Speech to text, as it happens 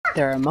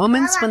There are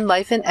moments when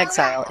life in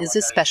exile is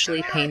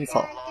especially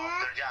painful,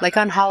 like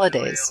on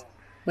holidays,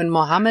 when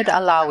Mohammed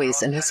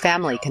Alawis and his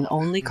family can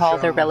only call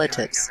their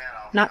relatives,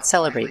 not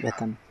celebrate with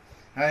them.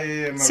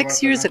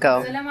 6 years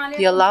ago,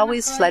 the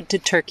Alawis fled to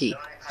Turkey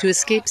to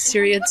escape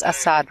Syria's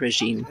Assad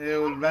regime.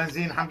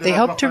 They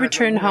hope to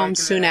return home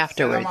soon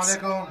afterwards.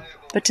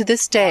 But to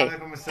this day,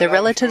 their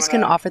relatives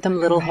can offer them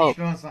little hope.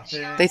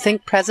 They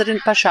think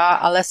President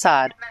Bashar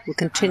al-Assad will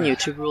continue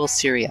to rule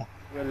Syria.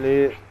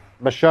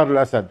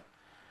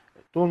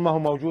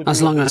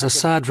 As long as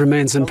Assad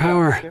remains in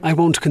power, I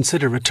won't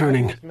consider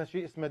returning.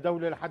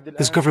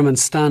 His government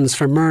stands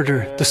for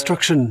murder,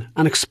 destruction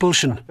and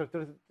expulsion.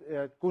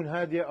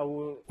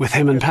 With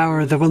him in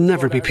power, there will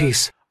never be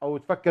peace.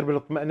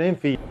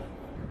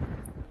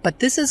 But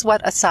this is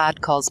what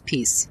Assad calls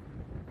peace.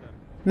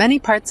 Many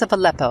parts of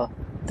Aleppo,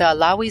 the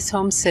Alawis'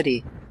 home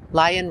city,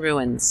 lie in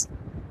ruins.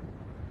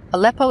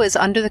 Aleppo is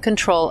under the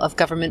control of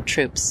government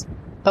troops,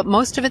 but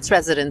most of its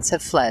residents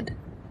have fled.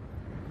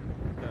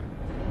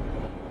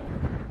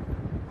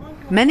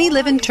 Many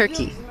live in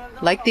Turkey,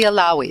 like the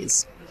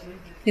Alawis.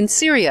 In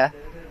Syria,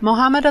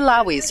 Mohammed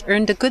Alawis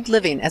earned a good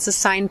living as a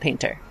sign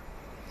painter.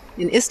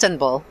 In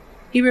Istanbul,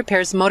 he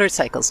repairs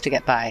motorcycles to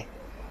get by.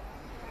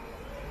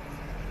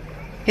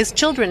 His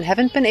children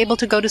haven't been able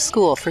to go to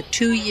school for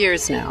 2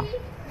 years now.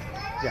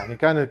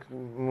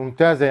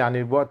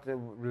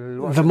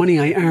 The money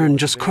I earn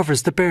just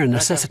covers the bare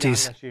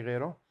necessities.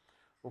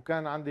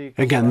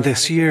 Again,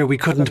 this year we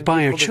couldn't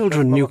buy our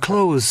children new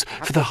clothes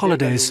for the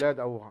holidays.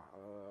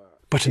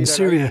 But in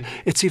Syria,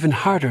 it's even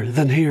harder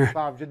than here.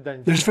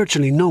 There's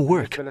virtually no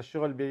work.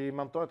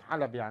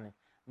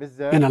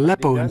 In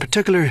Aleppo in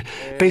particular,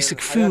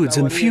 basic foods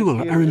and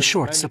fuel are in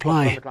short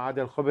supply.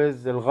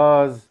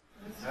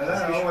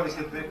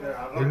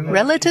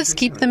 Relatives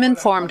keep them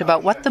informed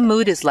about what the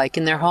mood is like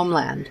in their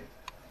homeland.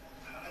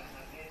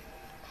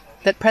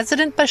 That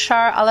President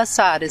Bashar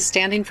al-Assad is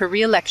standing for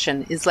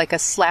re-election is like a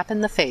slap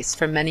in the face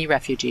for many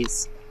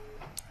refugees.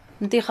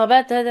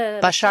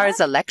 Bashar's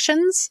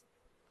elections?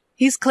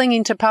 He's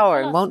clinging to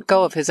power and won't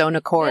go of his own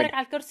accord.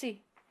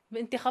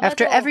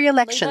 After every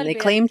election, they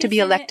claim to be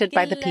elected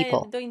by the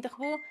people.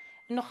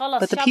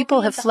 But the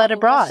people have fled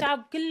abroad.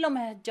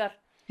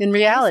 In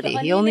reality,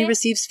 he only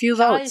receives few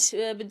votes.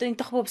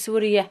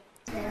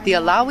 The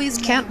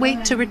Alawis can't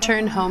wait to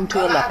return home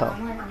to Aleppo.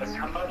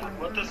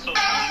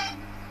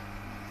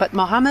 But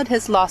Mohammed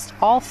has lost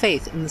all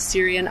faith in the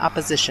Syrian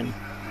opposition.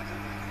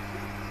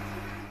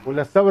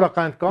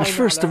 At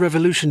first, the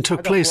revolution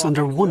took place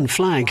under one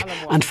flag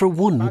and for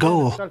one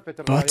goal.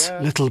 But,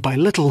 little by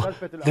little,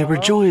 they were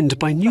joined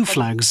by new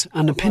flags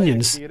and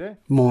opinions.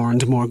 More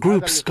and more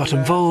groups got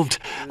involved,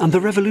 and the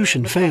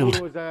revolution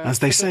failed. As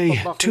they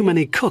say, too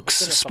many cooks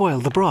spoil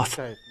the broth.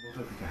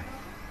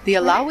 The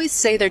Alawis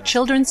say their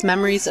children's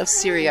memories of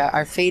Syria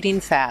are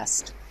fading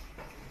fast.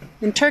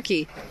 In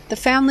Turkey, the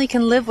family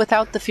can live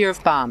without the fear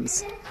of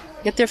bombs,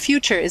 yet their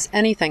future is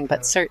anything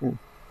but certain.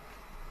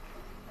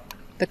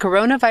 The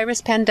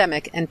coronavirus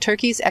pandemic and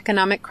Turkey's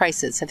economic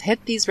crisis have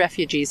hit these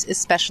refugees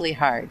especially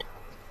hard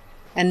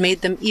and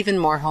made them even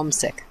more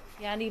homesick.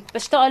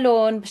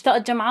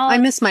 I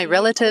miss my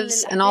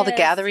relatives and all the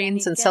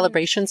gatherings and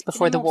celebrations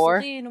before the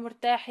war.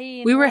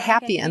 We were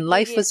happy and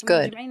life was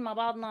good.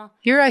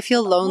 Here I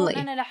feel lonely,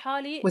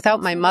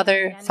 without my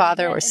mother,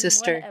 father, or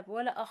sister.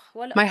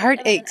 My heart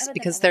aches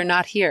because they're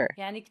not here,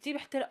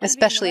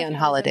 especially on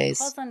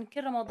holidays.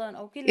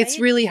 It's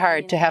really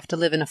hard to have to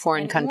live in a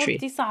foreign country.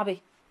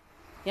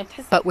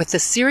 But with the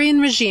Syrian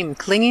regime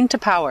clinging to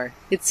power,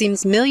 it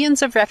seems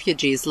millions of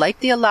refugees like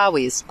the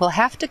Alawis will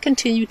have to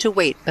continue to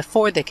wait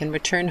before they can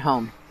return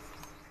home.